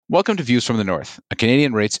Welcome to Views from the North, a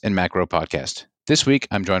Canadian rates and macro podcast. This week,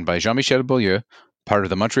 I'm joined by Jean-Michel Beaulieu, part of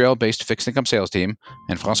the Montreal-based fixed income sales team,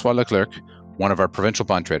 and François Leclerc, one of our provincial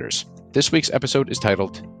bond traders. This week's episode is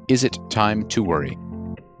titled, Is It Time to Worry?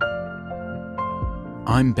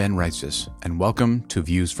 I'm Ben Reitzes, and welcome to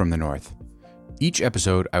Views from the North. Each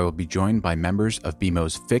episode, I will be joined by members of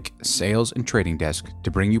BMO's FIC sales and trading desk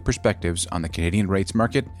to bring you perspectives on the Canadian rates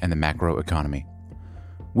market and the macro economy.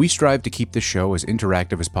 We strive to keep this show as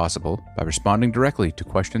interactive as possible by responding directly to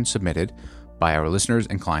questions submitted by our listeners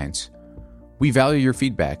and clients. We value your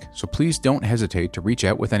feedback, so please don't hesitate to reach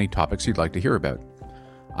out with any topics you'd like to hear about.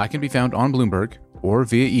 I can be found on Bloomberg or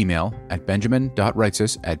via email at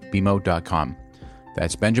benjamin.reitzes@bmo.com.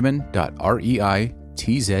 That's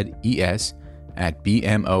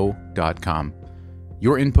benjamin.reitzes@bmo.com.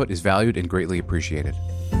 Your input is valued and greatly appreciated.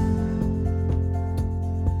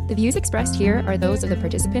 The views expressed here are those of the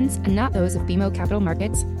participants and not those of BMO Capital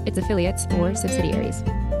Markets, its affiliates, or subsidiaries.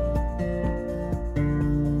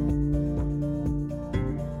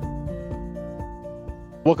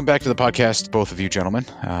 Welcome back to the podcast, both of you gentlemen.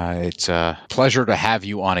 It's a pleasure to have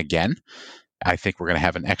you on again. I think we're going to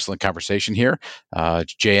have an excellent conversation here.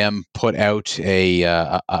 JM put out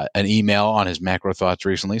an email on his macro thoughts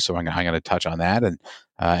recently, so I'm going to touch on that. And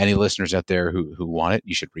any listeners out there who want it,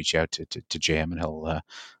 you should reach out to JM, and he'll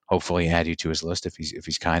hopefully add you to his list if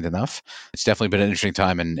he's kind enough. It's definitely been an interesting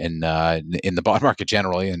time in the bond market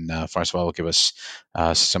generally, and François will give us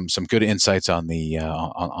some good insights on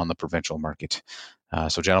the provincial market.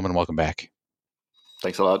 So, gentlemen, welcome back.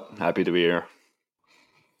 Thanks a lot. Happy to be here.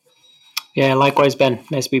 Yeah, likewise, Ben.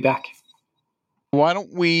 Nice to be back. Why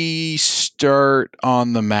don't we start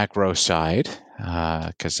on the macro side?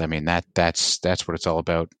 Because I mean that's what it's all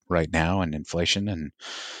about right now, and inflation and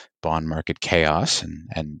bond market chaos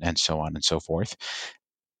and so on and so forth.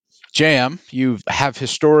 JM, you have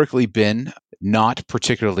historically been not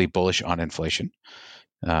particularly bullish on inflation.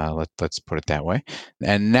 Let's put it that way.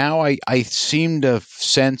 And now I seem to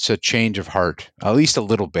sense a change of heart, at least a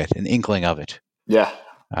little bit, an inkling of it. Yeah.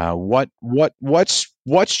 What's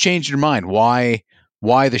changed your mind? Why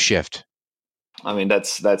the shift? I mean,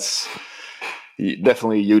 that's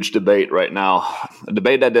definitely a huge debate right now. A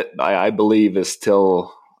debate that I believe is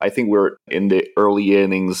still, I think we're in the early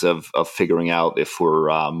innings of figuring out if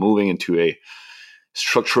we're moving into a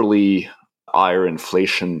structurally higher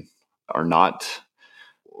inflation or not.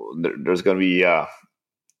 There's going to be,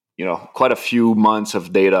 quite a few months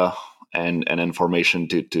of data and information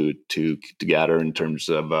to gather in terms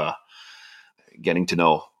of getting to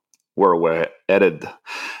know where we're headed.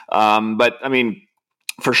 But I mean,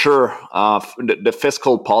 for sure, the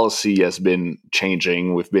fiscal policy has been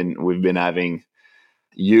changing. We've been having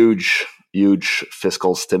huge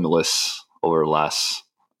fiscal stimulus over the last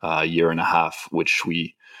year and a half, which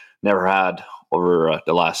we never had over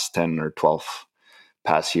the last 10 or 12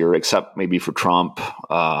 past year, except maybe for Trump,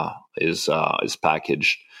 his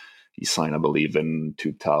package he signed, I believe, in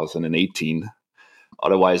 2018.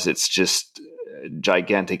 Otherwise, it's just a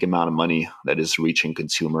gigantic amount of money that is reaching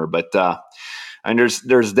consumer. But and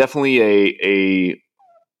there's definitely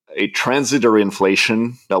a transitory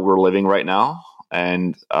inflation that we're living right now,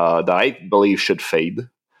 and that I believe should fade.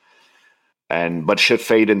 But should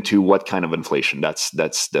fade into what kind of inflation? That's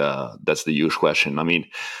the huge question. I mean,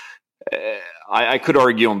 I could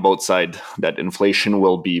argue on both sides that inflation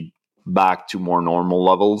will be back to more normal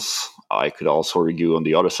levels. I could also argue on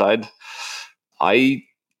the other side. I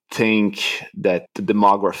think that the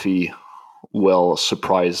demography will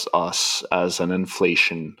surprise us as an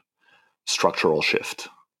inflation structural shift.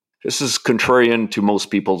 This is contrarian to most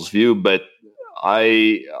people's view, but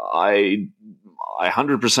I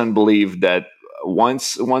 100% believe that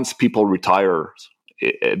once people retire,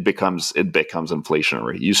 it becomes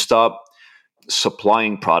inflationary. You stop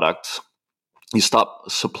supplying products, you stop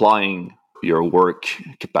supplying your work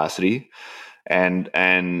capacity, and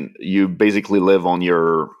you basically live on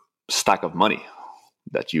your stack of money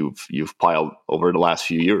that you've piled over the last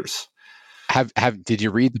few years. Did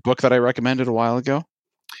you read the book that I recommended a while ago?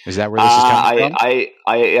 Is that where this is coming from?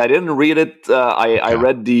 I didn't read it. Okay. I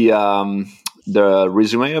read the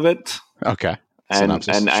resume of it. Okay. And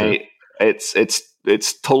sure.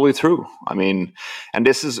 It's totally true. I mean, and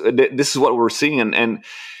this is what we're seeing, and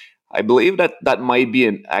I believe that might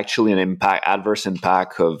be actually an adverse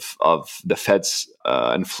impact of the Fed's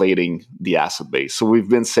inflating the asset base. So we've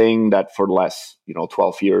been saying that for the last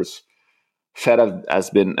 12 years, Fed has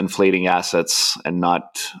been inflating assets and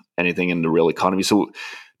not anything in the real economy. So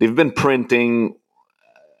they've been printing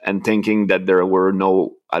and thinking that there were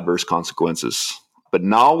no adverse consequences. But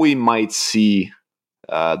now we might see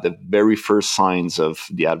the very first signs of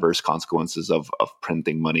the adverse consequences of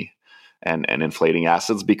printing money and inflating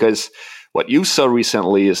assets. Because what you saw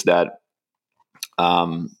recently is that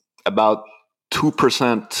about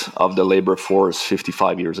 2% of the labor force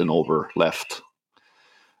 55 years and over left.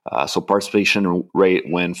 So participation rate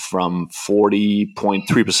went from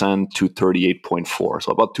 40.3% to 38.4%.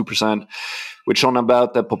 So about 2%, which on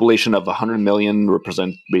about the population of 100 million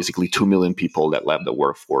represent basically 2 million people that left the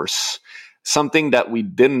workforce. Something that we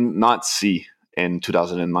did not see in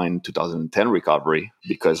 2009, 2010 recovery,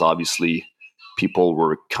 because obviously people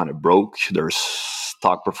were kind of broke. Their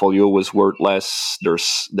stock portfolio was worth less.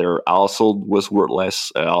 Their household was worth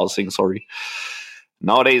less. Housing, sorry.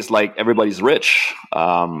 Nowadays, like, everybody's rich.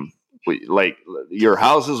 Like, your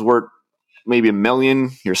house is worth maybe $1 million.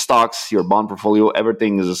 Your stocks, your bond portfolio,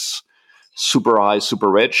 everything is super high, super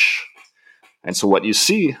rich. And so what you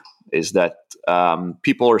see is that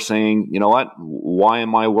people are saying, you know what? Why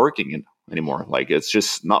am I working anymore? Like, it's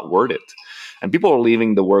just not worth it. And people are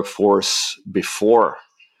leaving the workforce before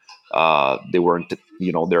they were,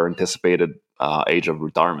 their anticipated age of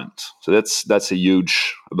retirement. So that's a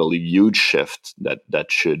huge, I believe, huge shift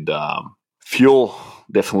that should fuel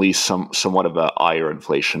definitely somewhat of a higher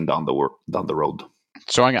inflation down the road.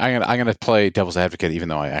 So I'm going to play devil's advocate, even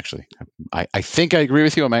though I think I agree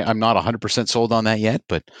with you. I'm not 100% sold on that yet,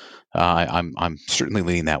 but I'm certainly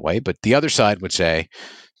leaning that way. But the other side would say,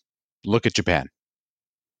 look at Japan.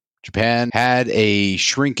 Japan had a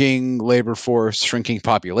shrinking labor force, shrinking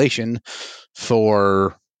population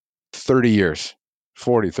for 30 years,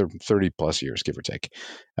 30 plus years, give or take.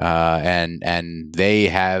 And they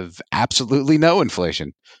have absolutely no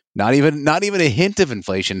inflation, not even a hint of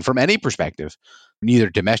inflation from any perspective,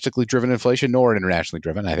 neither domestically driven inflation nor internationally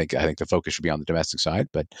driven. I think the focus should be on the domestic side,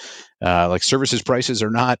 but like services prices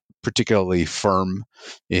are not particularly firm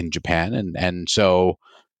in Japan. And so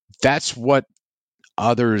that's what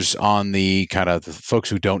others on the kind of the folks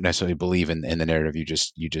who don't necessarily believe in the narrative you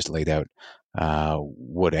just laid out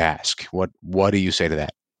would ask. What do you say to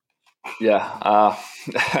that? Yeah,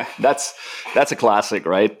 that's a classic,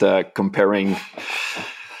 right? Comparing,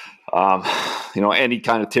 any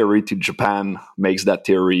kind of theory to Japan makes that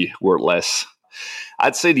theory worth less.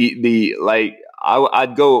 I'd say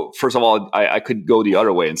I'd go, first of all, I could go the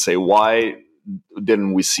other way and say, why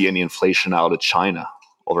didn't we see any inflation out of China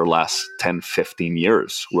over the last 10, 15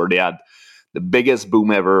 years, where they had the biggest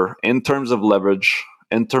boom ever in terms of leverage,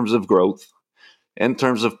 in terms of growth, in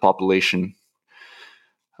terms of population,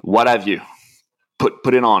 what have you?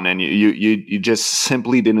 Put it on, and you just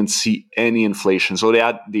simply didn't see any inflation. So they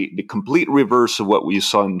had the complete reverse of what we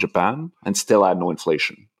saw in Japan, and still had no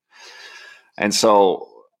inflation. And so,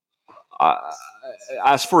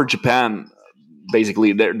 as for Japan,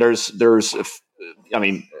 basically there's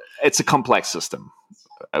it's a complex system.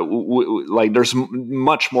 Like, there's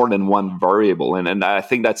much more than one variable, and I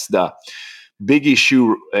think that's the big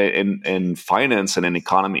issue in finance and in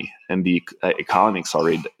economy and the economics,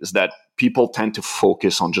 is that people tend to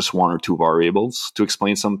focus on just one or two variables to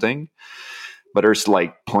explain something, but there's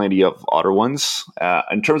like plenty of other ones.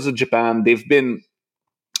 In terms of Japan,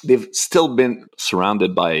 they've still been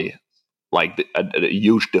surrounded by like a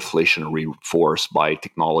huge deflationary force by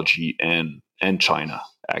technology and China,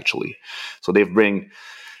 actually. So China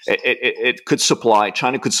could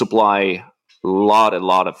supply a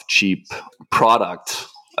lot of cheap product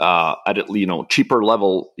at cheaper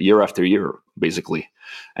level year after year, basically.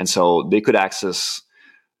 And so they could access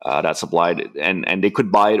that supply, and they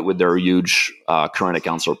could buy it with their huge current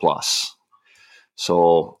account surplus.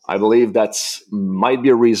 So I believe that's might be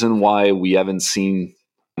a reason why we haven't seen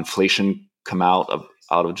inflation come out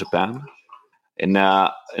of Japan. In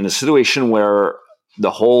a situation where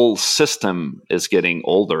the whole system is getting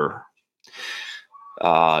older,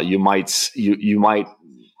 you might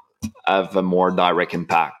have a more direct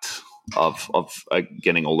impact of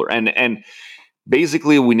getting older. And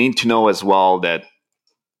basically, we need to know as well that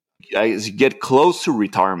as you get close to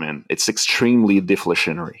retirement, it's extremely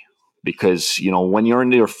deflationary, because when you're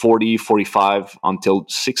in your 40, 45 until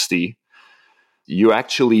 60, you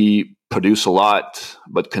actually produce a lot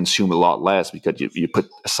but consume a lot less, because you put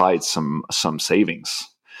aside some savings.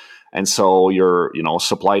 And so your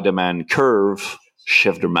supply demand curve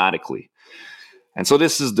shift dramatically. And so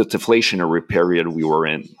this is the deflationary period we were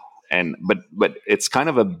in. But it's kind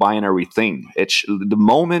of a binary thing. The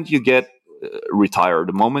moment you get retired,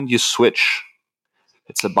 the moment you switch,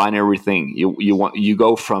 it's a binary thing. You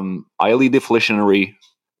go from highly deflationary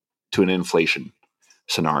to an inflation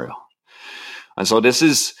scenario. And so this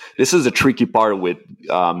is a tricky part with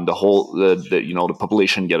the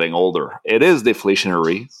population getting older. It is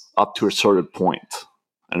deflationary up to a certain point,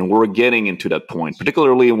 And we're getting into that point,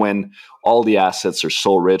 particularly when all the assets are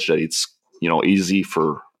so rich that it's easy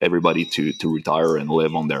for everybody to retire and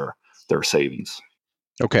live on their savings.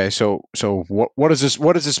 Okay, so what does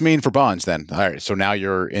this mean for bonds then? All right, so now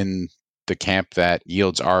you're in the camp that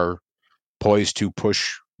yields are poised to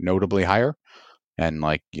push notably higher, and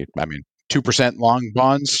 2% long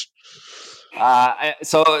bonds.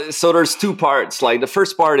 So there's two parts. Like the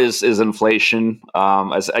first part is inflation.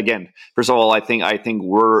 First of all, I think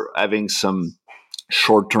we're having some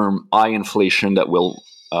short-term high inflation that will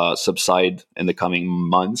subside in the coming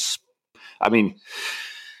months. I mean,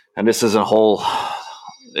 and this is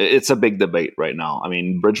it's a big debate right now. I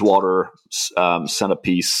mean, Bridgewater sent a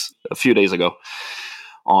piece a few days ago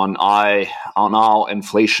on how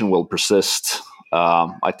inflation will persist.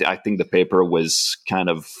 I think the paper was kind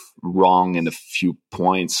of wrong in a few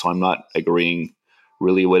points, so I'm not agreeing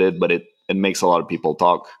really with it, but it makes a lot of people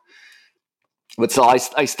talk. But so I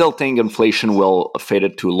still think inflation will fade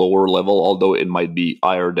it to a lower level, although it might be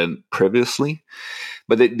higher than previously.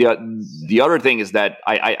 But the other thing is that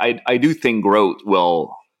I do think growth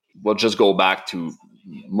will just go back to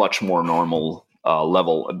much more normal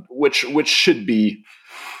level, which should be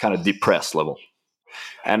kind of depressed level.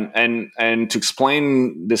 And to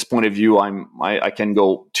explain this point of view, I can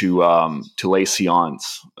go to Lacey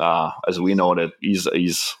Ons, as we know that he's a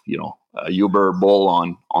Uber bull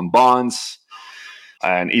on bonds,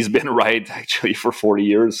 and he's been right actually for 40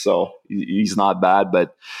 years, so he's not bad.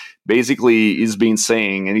 But basically, he's been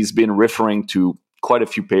saying, and he's been referring to quite a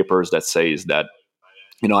few papers that says that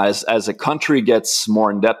as a country gets more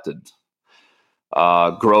indebted,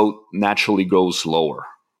 growth naturally goes lower,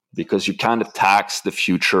 because you kind of tax the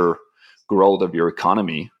future growth of your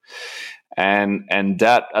economy, and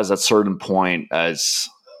that at a certain point has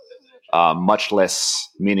much less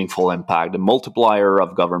meaningful impact. The multiplier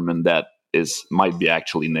of government debt might be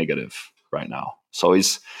actually negative right now. So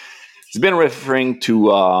he's been referring to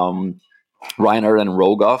Reinhart and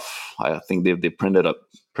Rogoff. I think they printed a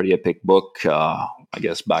pretty epic book, I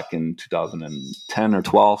guess back in 2010 or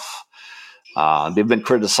 12. They've been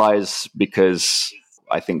criticized because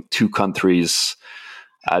I think two countries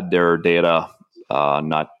had their data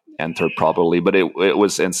not entered properly, but it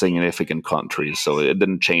was insignificant countries, so it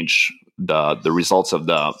didn't change the results of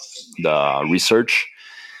the research.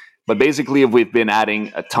 But basically, if we've been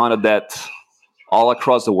adding a ton of debt all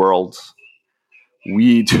across the world,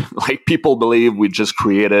 people believe we just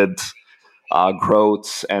created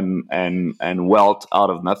growth and wealth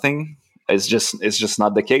out of nothing. It's just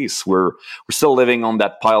not the case. We're still living on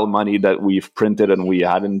that pile of money that we've printed and we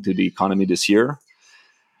added into the economy this year,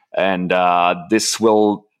 and this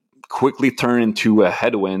will quickly turn into a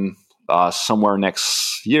headwind somewhere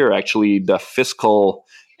next year. Actually, the fiscal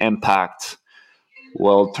impact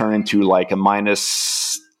will turn into like a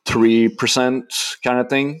 -3% kind of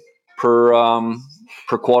thing per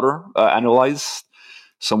quarter, annualized,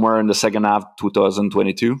 somewhere in the second half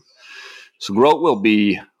 2022. So growth will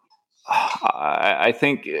be. I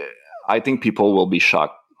think people will be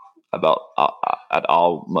shocked about at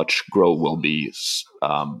how much growth will be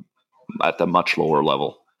at a much lower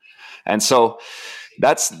level, and so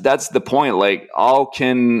that's the point. Like, how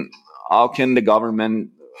can the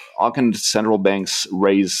government, how can the central banks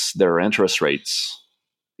raise their interest rates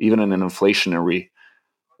even in an inflationary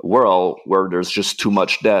world where there's just too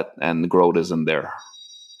much debt and the growth isn't there?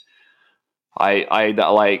 I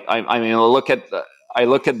look at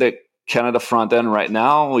the Canada front end right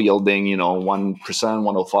now, yielding 1%,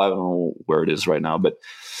 105. I don't know where it is right now, but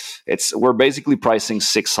we're basically pricing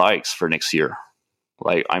 6 hikes for next year.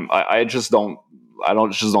 Like I just don't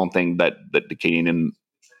think that the Canadian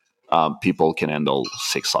people can handle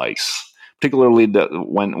 6 hikes, particularly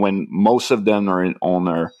when most of them are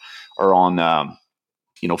on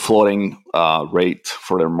floating rate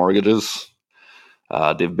for their mortgages.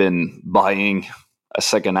 They've been buying a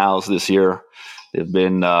second house this year. They've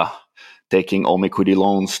been taking home equity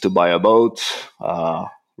loans to buy a boat,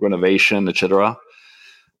 renovation, etc.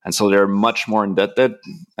 And so they're much more indebted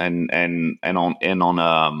and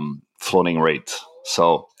on floating rate.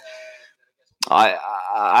 So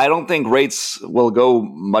I don't think rates will go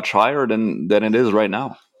much higher than it is right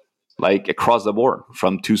now, like across the board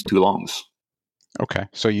from twos to longs. Okay,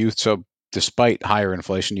 so despite higher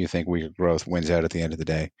inflation, you think weaker growth wins out at the end of the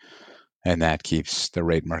day, and that keeps the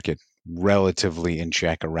rate market relatively in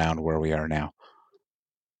check around where we are now.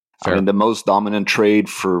 Fair. I mean, the most dominant trade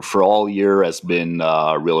for all year has been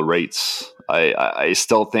real rates. I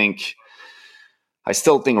still think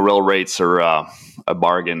real rates are a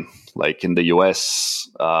bargain. Like in the U.S.,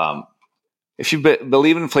 if you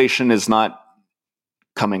believe inflation is not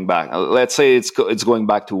coming back. Let's say it's going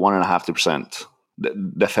back to 1.5%.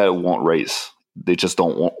 The Fed won't raise. They just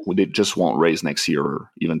won't raise next year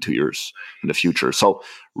or even 2 years in the future. So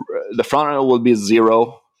the front end will be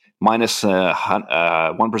zero minus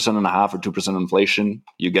 1.5% or 2% inflation.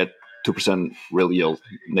 You get 2% real yield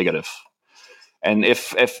negative. And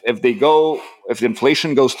if the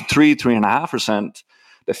inflation goes to 3.5%,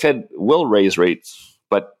 the Fed will raise rates,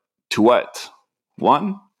 but to what?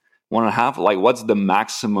 1.5? Like, what's the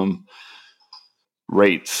maximum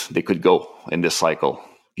rate they could go in this cycle,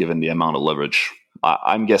 given the amount of leverage?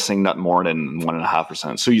 I'm guessing not more than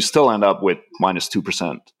 1.5%. So you still end up with minus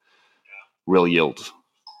 2% real yield.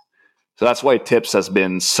 So that's why TIPS has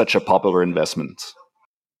been such a popular investment.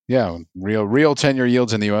 Yeah, real 10-year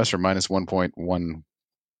yields in the U.S. are minus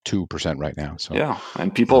 1.12% right now. So yeah,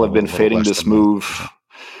 and people have been fading this move.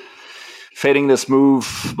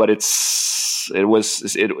 But it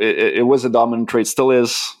was a dominant trade, still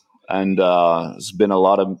is, and there's been a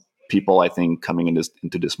lot of people, I think, coming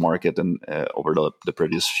into this market and over the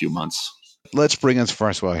previous few months. Let's bring in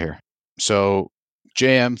Francois here. So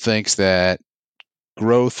JM thinks that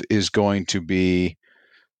growth is going to be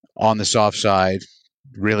on the soft side,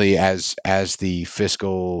 really, as the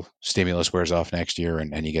fiscal stimulus wears off next year,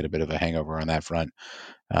 and you get a bit of a hangover on that front.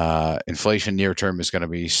 Inflation near term is going to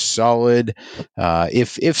be solid.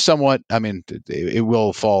 If somewhat, I mean, it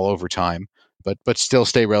will fall over time, but still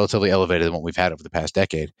stay relatively elevated than what we've had over the past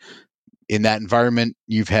decade. In that environment,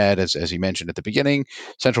 you've had, as you mentioned at the beginning,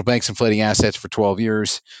 central banks inflating assets for 12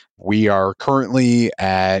 years. We are currently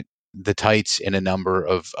at the tights in a number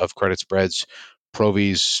of credit spreads.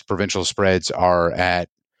 Provi's provincial spreads are at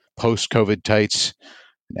post-COVID tights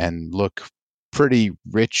and look pretty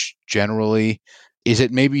rich generally. Is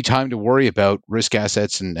it maybe time to worry about risk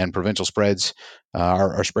assets and provincial spreads?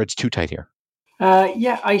 Are spreads too tight here?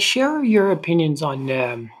 Yeah, I share your opinions on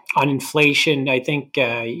inflation. I think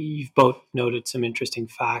you've both noted some interesting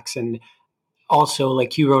facts, and also,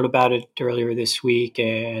 like you wrote about it earlier this week,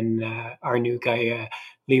 and our new guy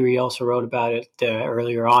Leary also wrote about it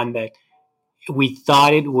earlier on, that we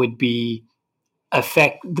thought it would be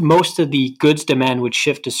affect most of the goods demand would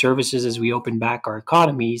shift to services as we open back our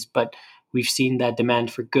economies, but we've seen that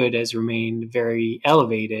demand for good has remained very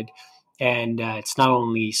elevated. And it's not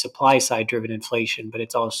only supply side driven inflation, but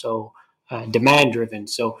it's also demand driven.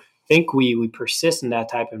 So I think we persist in that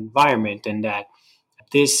type of environment, and that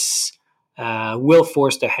this will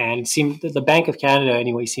force the hand. The Bank of Canada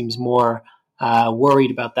anyway seems more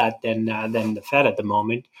worried about that than the Fed at the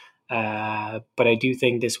moment. But I do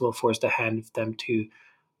think this will force the hand of them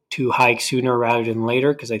to hike sooner rather than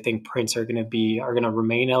later, because I think prints are going to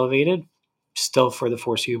remain elevated still for the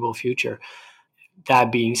foreseeable future.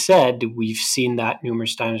 That being said, we've seen that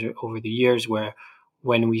numerous times over the years, where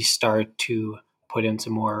when we start to put in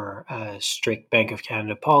some more strict Bank of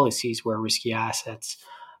Canada policies where risky assets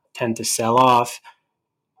tend to sell off,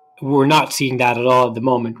 we're not seeing that at all at the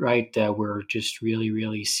moment, right? We're just really,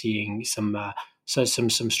 really seeing some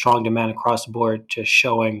strong demand across the board, just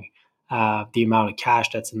showing the amount of cash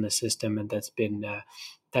that's in the system and that's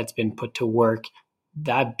been put to work.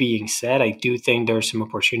 That being said, I do think there are some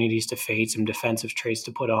opportunities to fade, some defensive trades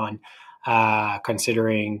to put on,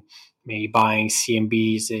 considering maybe buying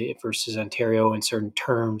CMBs versus Ontario in certain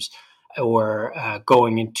terms, or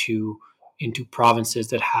going into provinces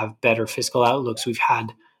that have better fiscal outlooks. We've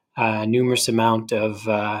had numerous amount of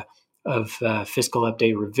fiscal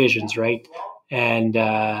update revisions, right? And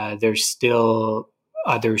there's still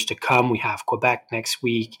others to come. We have Quebec next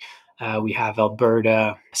week. We have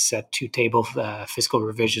Alberta set to table fiscal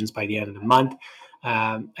revisions by the end of the month.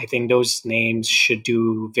 I think those names should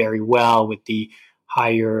do very well with the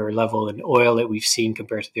higher level in oil that we've seen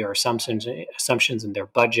compared to their assumptions in their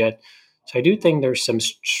budget. So I do think there's some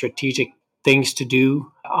strategic things to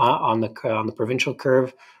do on the provincial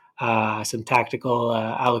curve, some tactical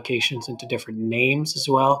allocations into different names as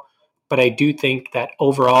well. But I do think that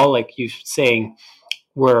overall, like you're saying,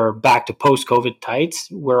 we're back to post-COVID tights.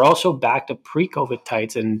 We're also back to pre-COVID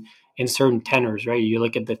tights in certain tenors, right? You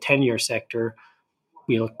look at the 10-year sector,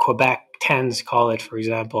 Quebec 10s, call it, for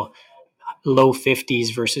example, low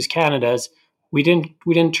 50s versus Canada's. We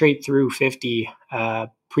didn't trade through 50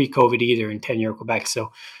 pre-COVID either in 10-year Quebec.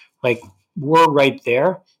 So, like, we're right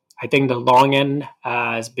there. I think the long end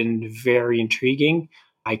has been very intriguing.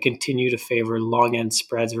 I continue to favor long end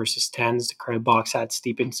spreads versus 10s. The credit box had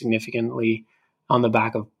steepened significantly on the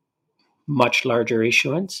back of much larger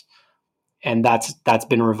issuance, and that's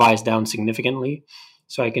been revised down significantly.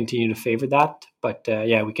 So I continue to favor that. But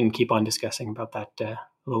yeah, we can keep on discussing about that a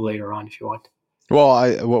little later on if you want.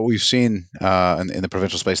 Well, what we've seen in the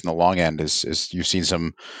provincial space in the long end is you've seen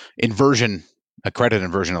some inversion, a credit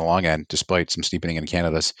inversion in the long end, despite some steepening in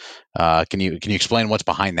Canada's. Can you explain what's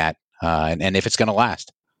behind that and if it's going to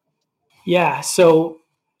last? Yeah. So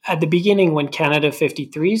at the beginning, when Canada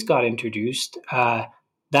 53s got introduced,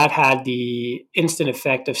 that had the instant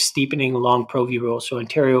effect of steepening long Pro-V rules. So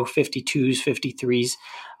Ontario 52s,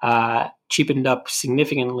 53s cheapened up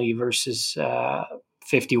significantly versus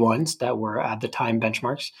 51s that were at the time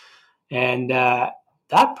benchmarks. And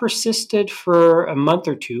that persisted for a month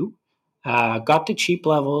or two, got to cheap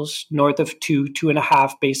levels north of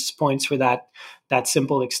 2.5 basis points for that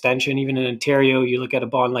simple extension. Even in Ontario, you look at a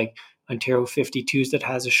bond like Ontario 52s that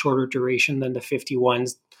has a shorter duration than the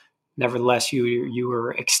 51s. Nevertheless, you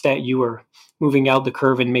were moving out the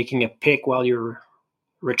curve and making a pick while you were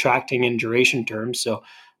retracting in duration terms. So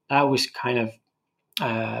that was kind of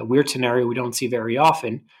a weird scenario we don't see very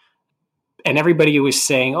often. And everybody was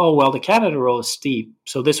saying, oh, well, the Canada roll is steep,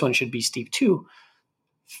 so this one should be steep too.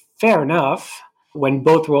 Fair enough. When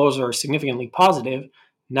both rolls are significantly positive,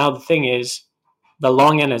 now the thing is, the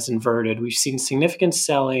long end is inverted. We've seen significant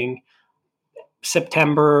selling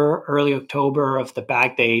September, early October of the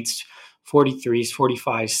back dates, 43s,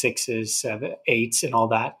 45s, 6s, 7s, 8s, and all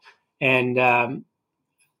that. And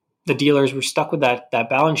the dealers were stuck with that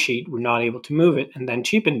balance sheet, were not able to move it, and then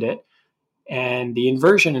cheapened it. And the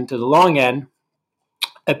inversion into the long end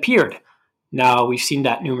appeared. Now, we've seen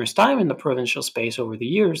that numerous times in the provincial space over the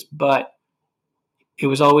years, but it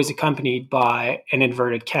was always accompanied by an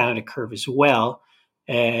inverted Canada curve as well.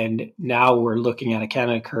 And now we're looking at a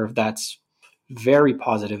Canada curve that's very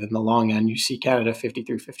positive in the long end. You see Canada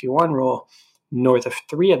 53-51 roll north of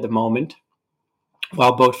 3 at the moment,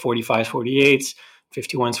 while both 45s, 48s,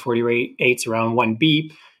 51s, 48s around 1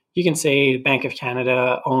 beep. You can say Bank of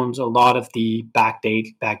Canada owns a lot of the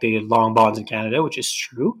backdated long bonds in Canada, which is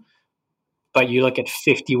true. But you look at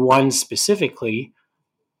 51 specifically,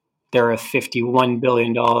 they're a $51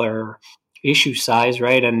 billion issue size,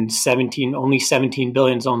 right? And only 17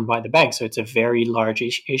 billion is owned by the bank. So it's a very large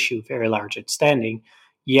issue, very large outstanding.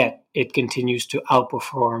 Yet it continues to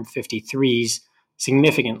outperform 53s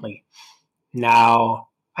significantly. Now,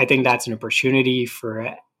 I think that's an opportunity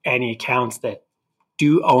for any accounts that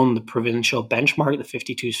do own the provincial benchmark, the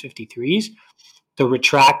 52s, 53s, to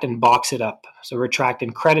retract and box it up. So retract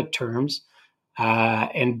in credit terms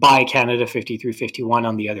and buy Canada 53-51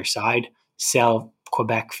 on the other side, sell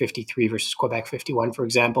Quebec 53 versus Quebec 51, for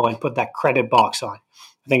example, and put that credit box on.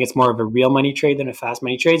 I think it's more of a real money trade than a fast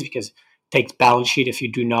money trade because it takes balance sheet if you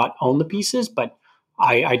do not own the pieces. But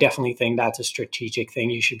I definitely think that's a strategic thing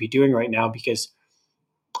you should be doing right now because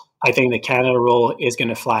I think the Canada roll is going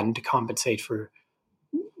to flatten to compensate for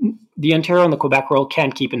the Ontario and the Quebec roll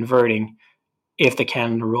can't keep inverting if the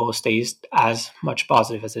Canada roll stays as much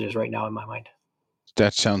positive as it is right now in my mind.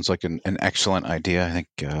 That sounds like an excellent idea. I think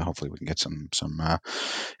hopefully we can get some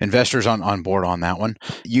investors on board on that one.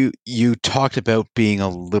 You talked about being a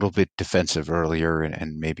little bit defensive earlier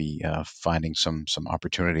and maybe finding some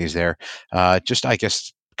opportunities there. Just I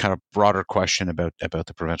guess kind of broader question about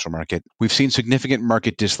the provincial market. We've seen significant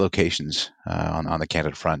market dislocations on the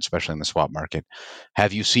Canada front, especially in the swap market.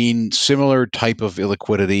 Have you seen similar type of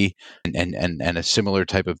illiquidity and a similar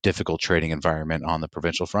type of difficult trading environment on the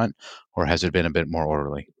provincial front, or has it been a bit more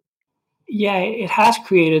orderly? Yeah, it has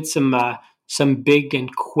created some big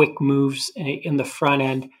and quick moves in the front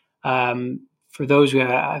end. For those who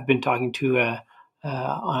I've been talking to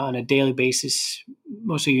on a daily basis,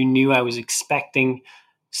 most of you knew I was expecting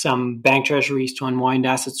some bank treasuries to unwind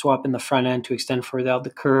asset swap in the front end to extend further out the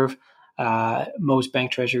curve. Most bank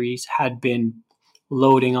treasuries had been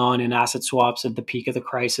loading on in asset swaps at the peak of the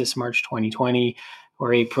crisis, March 2020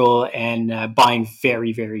 or April, and buying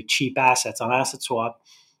very, very cheap assets on asset swap.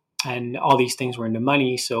 And all these things were in the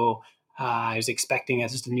money. So I was expecting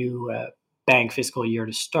as the new bank fiscal year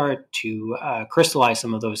to start to crystallize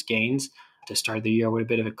some of those gains to start the year with a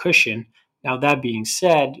bit of a cushion. Now, that being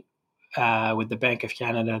said, with the Bank of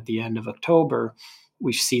Canada at the end of October,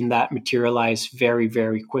 we've seen that materialize very,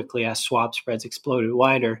 very quickly as swap spreads exploded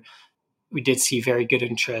wider. We did see very good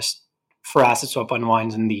interest for asset swap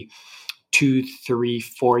unwinds in the 2, 3,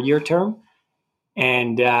 4-year term.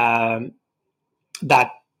 And that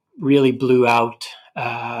really blew out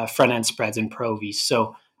front-end spreads and Pro-Vs.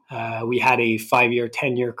 So we had a 5-year,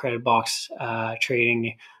 10-year credit box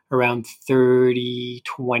trading around 30,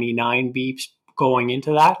 29 beeps going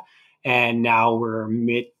into that. And now we're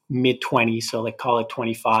mid-20s, so like call it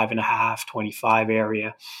 25 and a half, 25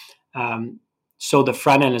 area. So the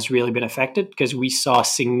front end has really been affected because we saw a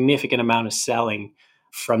significant amount of selling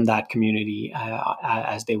from that community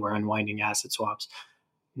as they were unwinding asset swaps.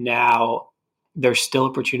 Now, there's still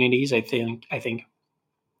opportunities. I think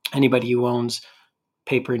anybody who owns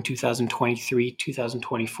paper in 2023,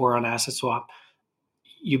 2024 on asset swap,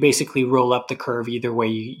 you basically roll up the curve either way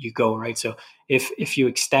you go, right? So if you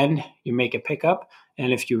extend, you make a pickup,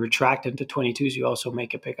 and if you retract into 22s, you also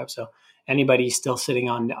make a pickup. So anybody still sitting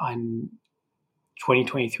on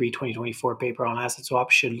 2023, 2024 paper on asset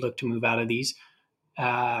swap should look to move out of these,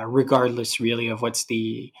 regardless really of what's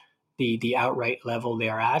the outright level they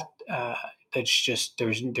are at. That's just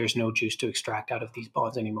there's no juice to extract out of these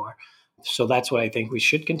bonds anymore. So that's what I think we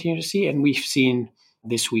should continue to see, and we've seen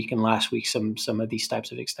this week and last week some of these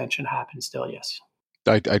types of extension happen still. Yes,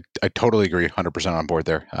 I totally agree, 100% on board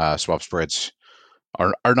there. Swap spreads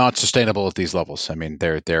are not sustainable at these levels. I mean,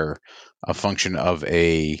 they're a function of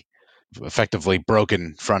a effectively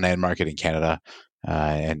broken front end market in Canada,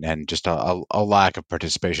 and just a lack of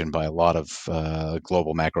participation by a lot of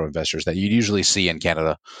global macro investors that you usually see in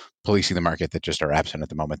Canada policing the market that just are absent at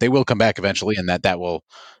the moment. They will come back eventually, and that will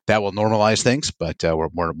normalize things, but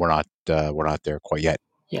we're not there quite yet.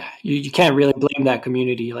 Yeah, you can't really blame that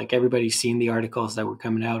community. Like, everybody's seen the articles that were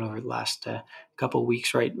coming out over the last couple of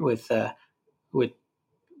weeks, right? With the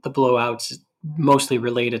blowouts mostly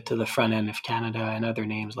related to the front end of Canada and other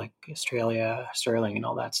names like Australia, Sterling, and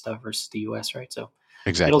all that stuff versus the US, right? So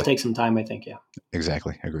Exactly. It'll take some time, I think. Yeah.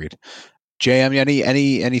 Exactly. Agreed. JM,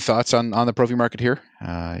 any thoughts on the Profi market here?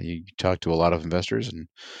 You talk to a lot of investors, and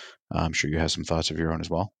I'm sure you have some thoughts of your own as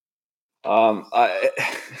well. I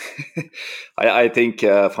think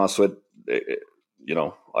Francois,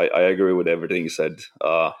 I agree with everything you said.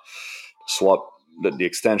 Swap, the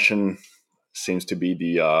extension seems to be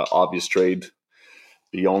the obvious trade.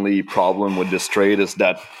 The only problem with this trade is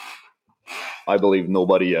that I believe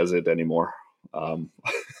nobody has it anymore. I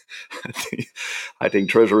think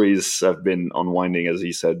treasuries have been unwinding, as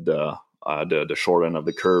he said, the short end of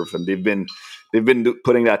the curve, and they've been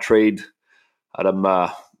putting that trade at a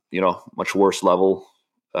much worse level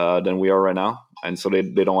than we are right now, and so they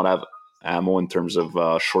don't have ammo in terms of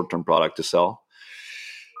short-term product to sell.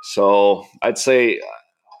 So I'd say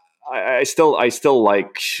I still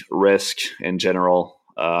like risk in general.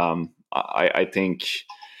 I think,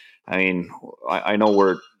 I know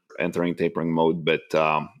we're entering tapering mode, but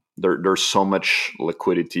there's so much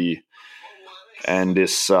liquidity, and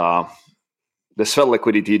this Fed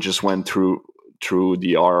liquidity just went through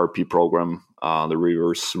the RRP program, the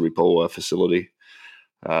reverse repo facility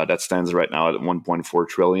that stands right now at 1.4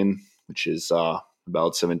 trillion, which is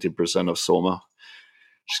about 17% of SOMA,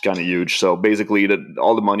 which is kind of huge. So basically,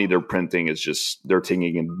 all the money they're printing is just they're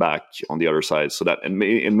taking it back on the other side. So that it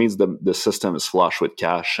means the system is flush with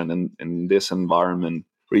cash, and in this environment,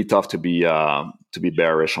 really tough to be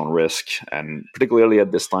bearish on risk, and particularly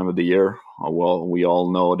at this time of the year. Well, we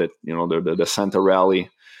all know that the Santa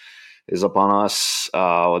rally is upon us.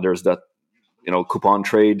 There's that coupon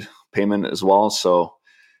trade payment as well. So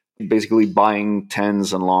basically, buying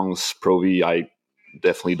tens and longs Provi, I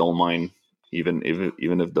definitely don't mind, even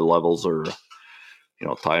if the levels are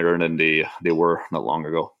tighter than they were not long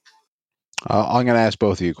ago. I'm going to ask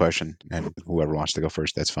both of you a question, and whoever wants to go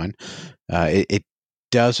first, that's fine. It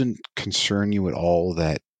doesn't concern you at all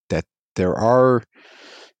that there are,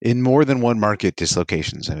 in more than one market,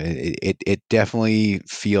 dislocations. I mean, it definitely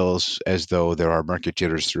feels as though there are market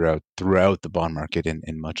jitters throughout the bond market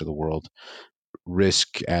in much of the world.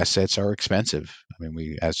 Risk assets are expensive. I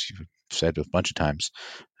mean, as you've said a bunch of times,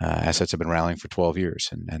 assets have been rallying for 12 years,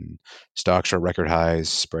 and stocks are record highs,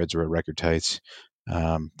 spreads are at record tights.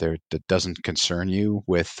 That doesn't concern you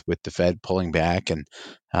with the Fed pulling back, and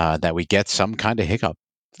that we get some kind of hiccup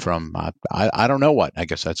from I don't know what. I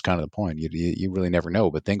guess that's kind of the point. You really never know,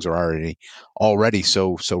 but things are already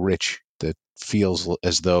so rich that feels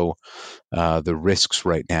as though the risks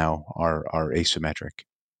right now are asymmetric.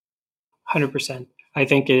 100%. I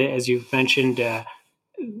think, as you've mentioned,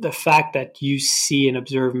 the fact that you see and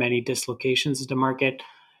observe many dislocations in the market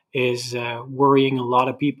is worrying a lot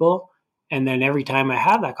of people. And then every time I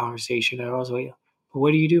have that conversation, I was like,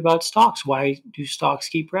 what do you do about stocks? Why do stocks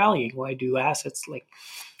keep rallying? Why do assets like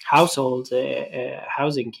households,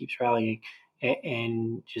 housing keeps rallying?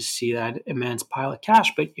 And just see that immense pile of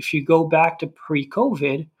cash. But if you go back to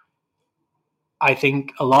pre-COVID, I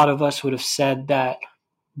think a lot of us would have said that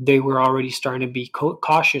they were already starting to be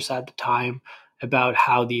cautious at the time about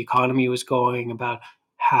how the economy was going, about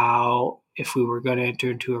how if we were going to enter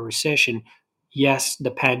into a recession. Yes, the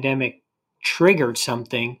pandemic triggered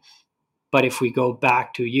something, but if we go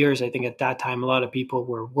back 2 years, I think at that time a lot of people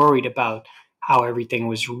were worried about how everything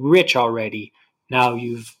was rich already. Now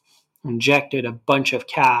you've injected a bunch of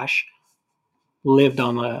cash, lived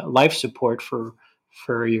on life support for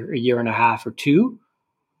a year and a half or two,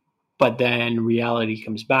 but then reality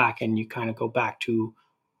comes back and you kind of go back to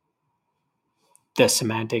the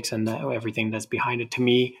semantics and everything that's behind it. To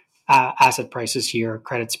me, asset prices here,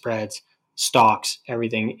 credit spreads, stocks,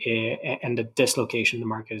 everything, and the dislocation in the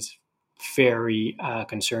market is very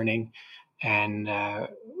concerning. And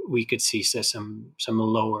we could see some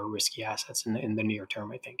lower risky assets in the near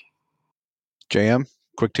term, I think. JM,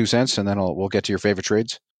 quick 2 cents, and then we'll get to your favorite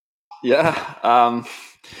trades. Yeah, I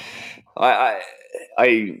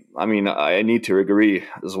mean, I need to agree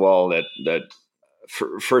as well that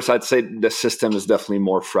first I'd say the system is definitely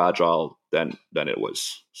more fragile than it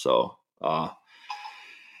was. So,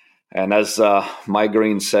 and as Mike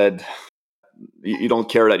Green said, you don't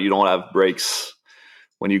care that you don't have brakes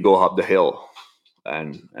when you go up the hill,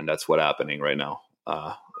 and that's what's happening right now.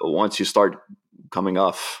 Once you start coming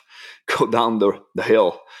off, go down the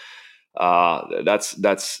hill.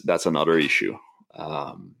 That's another issue.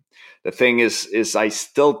 The thing is I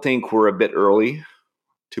still think we're a bit early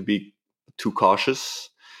to be too cautious.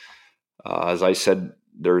 As I said,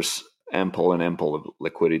 there's ample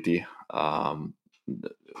liquidity.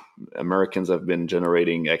 Americans have been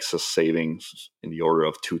generating excess savings in the order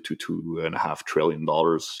of $2 to $2.5 trillion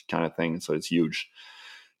kind of thing. So it's huge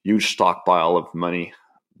stockpile of money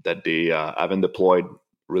that they haven't deployed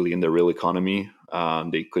really in the real economy.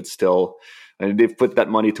 They could still, and they've put that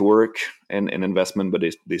money to work in investment, but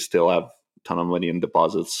they still have a ton of money in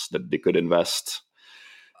deposits that they could invest.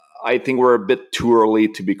 I think we're a bit too early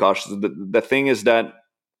to be cautious. The thing is that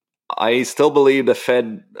I still believe the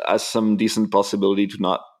Fed has some decent possibility to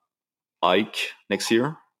not hike next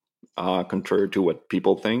year, contrary to what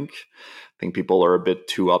people think. I think people are a bit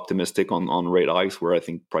too optimistic on rate hikes, where I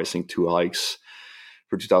think pricing 2 hikes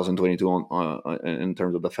for 2022 in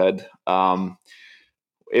terms of the Fed.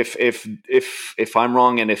 If I'm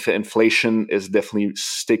wrong, and if inflation is definitely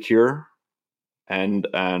stickier and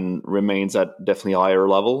remains at definitely higher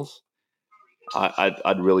levels,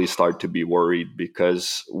 I'd really start to be worried,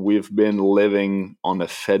 because we've been living on a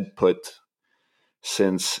Fed put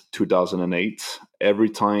since 2008. Every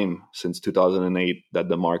time since 2008 that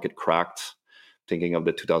the market cracked, thinking of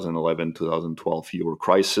the 2011, 2012 euro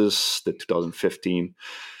crisis, the 2015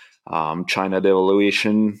 China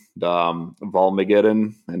devaluation, the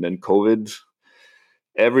Volmageddon, and then COVID.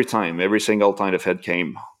 Every single time the Fed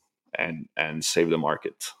came and saved the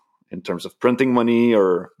market in terms of printing money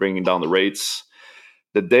or bringing down the rates.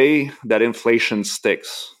 The day that inflation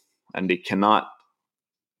sticks and they cannot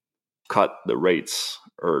cut the rates,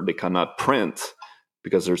 or they cannot print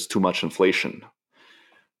because there's too much inflation,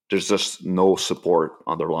 there's just no support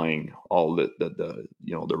underlying all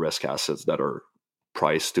the risk assets that are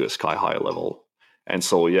priced to a sky high level. And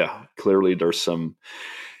so, yeah, clearly there's some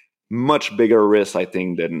much bigger risk, I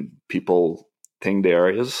think, than people think there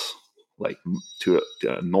is, like to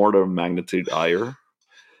an order of magnitude higher.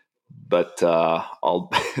 But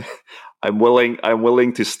I'm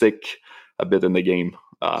willing to stick a bit in the game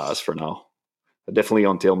as for now, definitely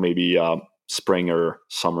until maybe spring or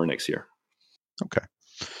summer next year. Okay.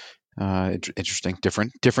 Interesting,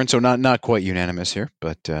 different. So not quite unanimous here,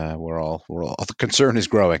 but we're all the concern is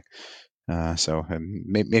growing. So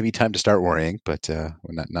maybe time to start worrying, but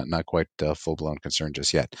we're not quite full blown concern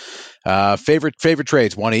just yet. Favorite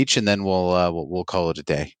trades, one each, and then we'll call it a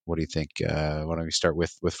day. What do you think? Why don't we start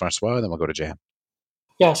with Francois, and then we'll go to Jam.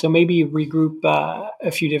 Yeah, so maybe regroup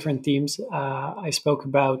a few different themes. I spoke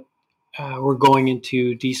about we're going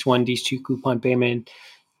into DS1, DS2 coupon payment.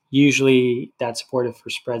 Usually that's supportive for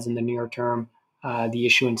spreads in the near term. The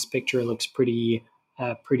issuance picture looks pretty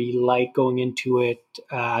light going into it,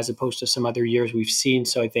 as opposed to some other years we've seen.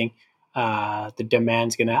 So I think the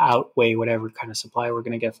demand's going to outweigh whatever kind of supply we're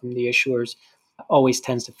going to get from the issuers. Always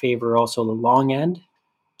tends to favor also the long end,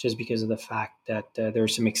 just because of the fact that there are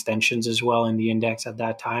some extensions as well in the index at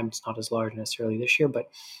that time. It's not as large necessarily this year,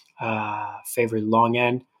 but favored long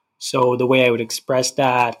end. So the way I would express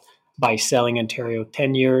that, by selling Ontario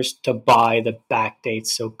 10 years to buy the back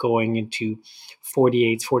dates, so going into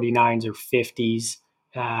 48s, 49s, or 50s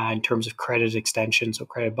in terms of credit extensions, so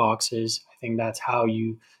credit boxes. I think that's how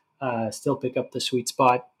you still pick up the sweet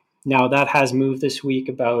spot. Now, that has moved this week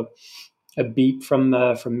about a beat from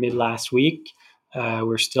mid last week.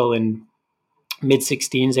 We're still in mid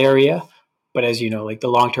 16s area, but as you know, like the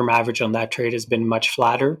long-term average on that trade has been much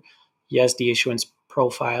flatter. Yes, the issuance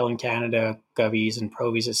profile in Canada, govies and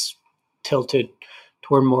provies, is tilted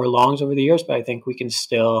toward more longs over the years, but I think we can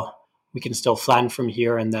still flatten from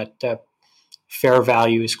here, and that fair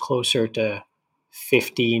value is closer to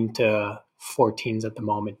 15 to 14s at the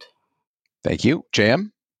moment. Thank you.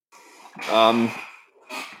 JM?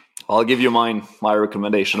 I'll give you my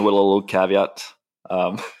recommendation with a little caveat.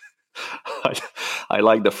 I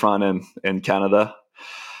like the front end in Canada.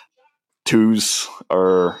 2s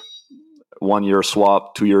are 1 year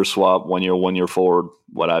swap, 2 year swap, 1 year forward,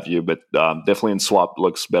 what have you. But definitely in swap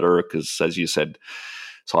looks better because, as you said,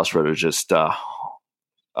 sauce rate is just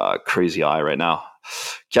crazy high right now.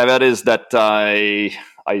 Caveat is that I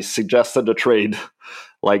suggested a trade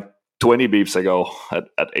like 20 beeps ago at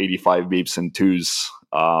 85 beeps in 2s.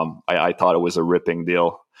 I thought it was a ripping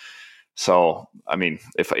deal. So, I mean,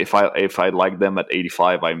 if I like them at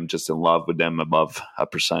 85, I'm just in love with them above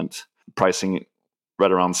 1%. Pricing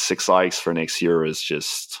right around 6 hikes for next year is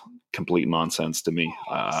just complete nonsense to me.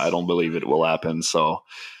 I don't believe it will happen. So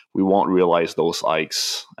we won't realize those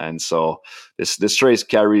hikes. And so this trades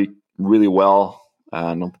carry really well,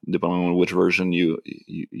 and depending on which version you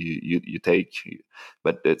take,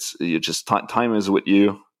 but it's just time is with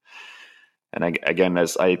you. And again,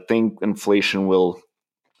 as I think inflation will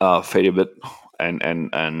fade a bit,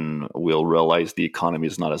 and we'll realize the economy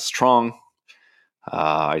is not as strong,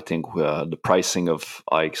 I think the pricing of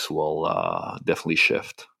hikes will definitely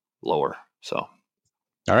shift lower. So,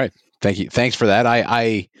 all right, thank you. Thanks for that.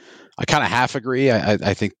 I kind of half agree.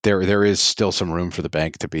 I think there is still some room for the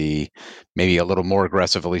bank to be maybe a little more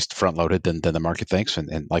aggressive, at least front loaded than the market thinks.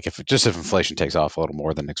 And like if inflation takes off a little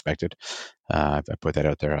more than expected, I put that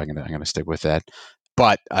out there. I'm gonna stick with that.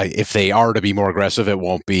 But if they are to be more aggressive,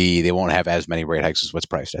 they won't have as many rate hikes as what's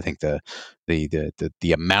priced. I think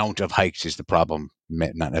the amount of hikes is the problem,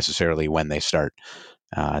 not necessarily when they start.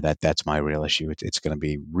 That's my real issue. It's going to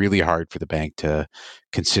be really hard for the bank to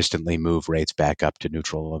consistently move rates back up to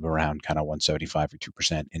neutral of around kind of 1.75 or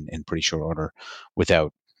 2% in pretty short order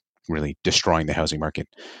without really destroying the housing market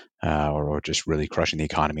or just really crushing the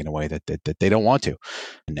economy in a way that they don't want to.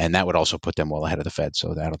 And that would also put them well ahead of the Fed.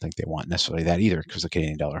 So I don't think they want necessarily that either, because the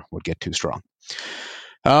Canadian dollar would get too strong.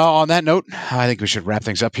 On that note, I think we should wrap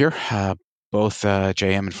things up here. Both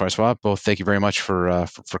JM and Francois, both thank you very much for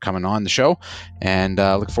coming on the show, and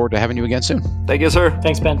look forward to having you again soon. Thank you, sir.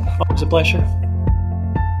 Thanks, Ben. Always a pleasure.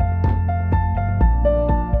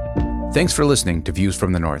 Thanks for listening to Views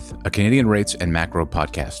from the North, a Canadian rates and macro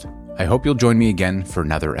podcast. I hope you'll join me again for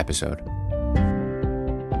another episode.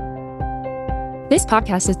 This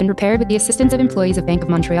podcast has been prepared with the assistance of employees of Bank of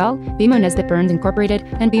Montreal, BMO Nesbitt Burns Incorporated,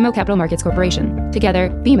 and BMO Capital Markets Corporation. Together,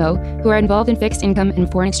 BMO, who are involved in fixed income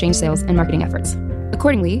and foreign exchange sales and marketing efforts.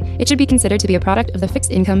 Accordingly, it should be considered to be a product of the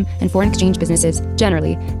fixed income and foreign exchange businesses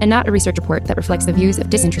generally, and not a research report that reflects the views of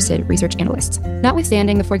disinterested research analysts.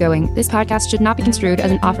 Notwithstanding the foregoing, this podcast should not be construed as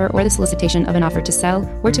an offer or the solicitation of an offer to sell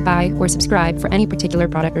or to buy or subscribe for any particular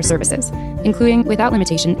product or services, including, without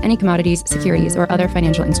limitation, any commodities, securities, or other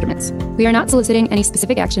financial instruments. We are not soliciting any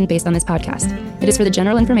specific action based on this podcast. It is for the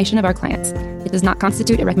general information of our clients. It does not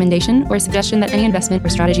constitute a recommendation or a suggestion that any investment or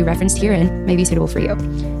strategy referenced herein may be suitable for you.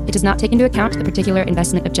 It does not take into account the particular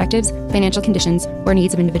investment objectives, financial conditions, or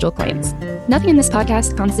needs of individual clients. Nothing in this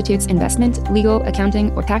podcast constitutes investment, legal,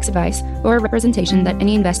 accounting, or tax advice, or a representation that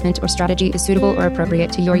any investment or strategy is suitable or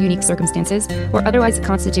appropriate to your unique circumstances, or otherwise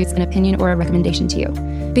constitutes an opinion or a recommendation to you.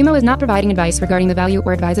 BMO is not providing advice regarding the value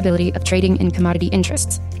or advisability of trading in commodity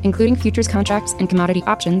interests, including futures contracts and commodity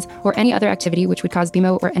options, or any other activity which would cause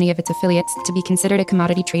BMO or any of its affiliates to be considered a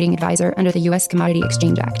commodity trading advisor under the U.S. Commodity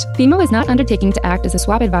Exchange Act. BMO is not undertaking to act as a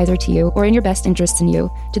swap advisor to you or in your best interests in you.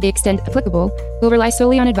 To the extent applicable, will rely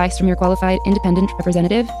solely on advice from your qualified independent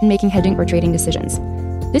representative in making hedging or trading decisions.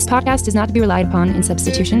 This podcast is not to be relied upon in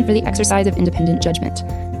substitution for the exercise of independent judgment.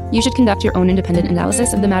 You should conduct your own independent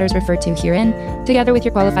analysis of the matters referred to herein, together with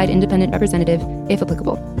your qualified independent representative, if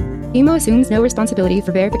applicable. BMO assumes no responsibility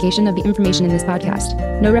for verification of the information in this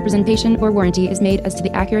podcast. No representation or warranty is made as to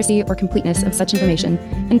the accuracy or completeness of such information,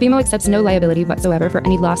 and BMO accepts no liability whatsoever for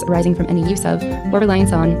any loss arising from any use of or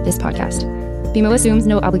reliance on this podcast. BMO assumes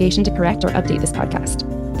no obligation to correct or update this podcast.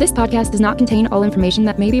 This podcast does not contain all information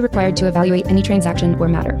that may be required to evaluate any transaction or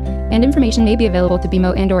matter, and information may be available to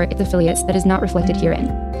BMO and/or its affiliates that is not reflected herein.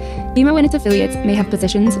 BMO and its affiliates may have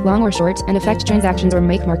positions, long or short, and affect transactions or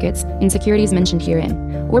make markets in securities mentioned herein,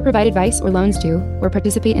 or provide advice or loans to, or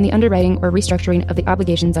participate in the underwriting or restructuring of the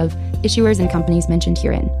obligations of issuers and companies mentioned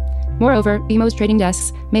herein. Moreover, BMO's trading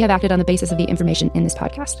desks may have acted on the basis of the information in this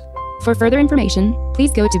podcast. For further information,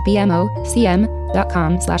 please go to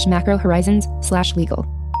bmocm.com/macrohorizons/legal.